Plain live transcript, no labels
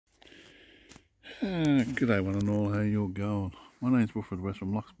G'day one and all, how you all going? My name's Wilfred West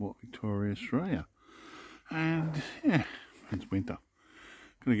from Loch Sport Victoria Australia, and yeah, it's winter.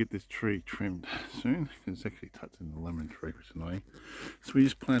 Gonna get this tree trimmed soon because it's actually touching the lemon tree, which is annoying. So we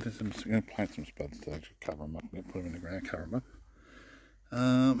just planted some. We're going to plant some spuds to actually cover them up. We're going to put them in the ground, cover them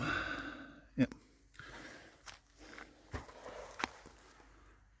up. Yep.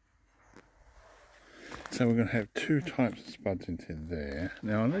 So we're going to have two types of spuds into there.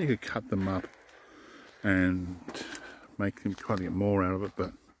 Now I know you could cut them up and make them try to get more out of it,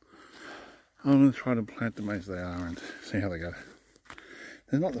 but I'm going to try to plant them as they are and see how they go.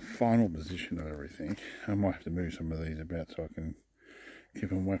 They're not the final position of everything. I might have to move some of these about so I can keep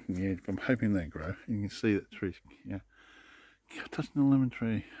them away from the edge, but I'm hoping they grow. You can see that the trees, yeah, touching the lemon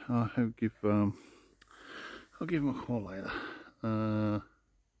tree. I'll give them a call later.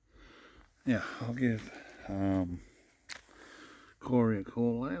 Yeah, I'll give Corey a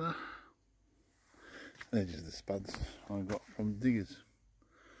call later. They're just the spuds I got from diggers.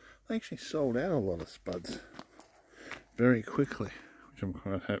 They actually sold out a lot of spuds very quickly, which I'm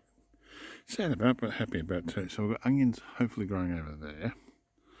quite sad about, but happy about too. So we've got onions hopefully growing over there,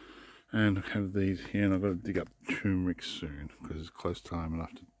 and have these here, and I've got to dig up turmeric soon because it's close time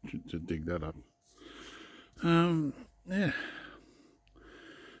enough to dig that up. Yeah,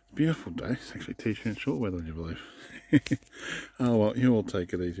 beautiful day. It's actually t-shirt and short weather, would you believe? Oh well, you all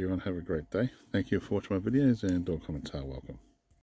take it easy and have a great day. Thank you for watching my videos, and all comments are welcome.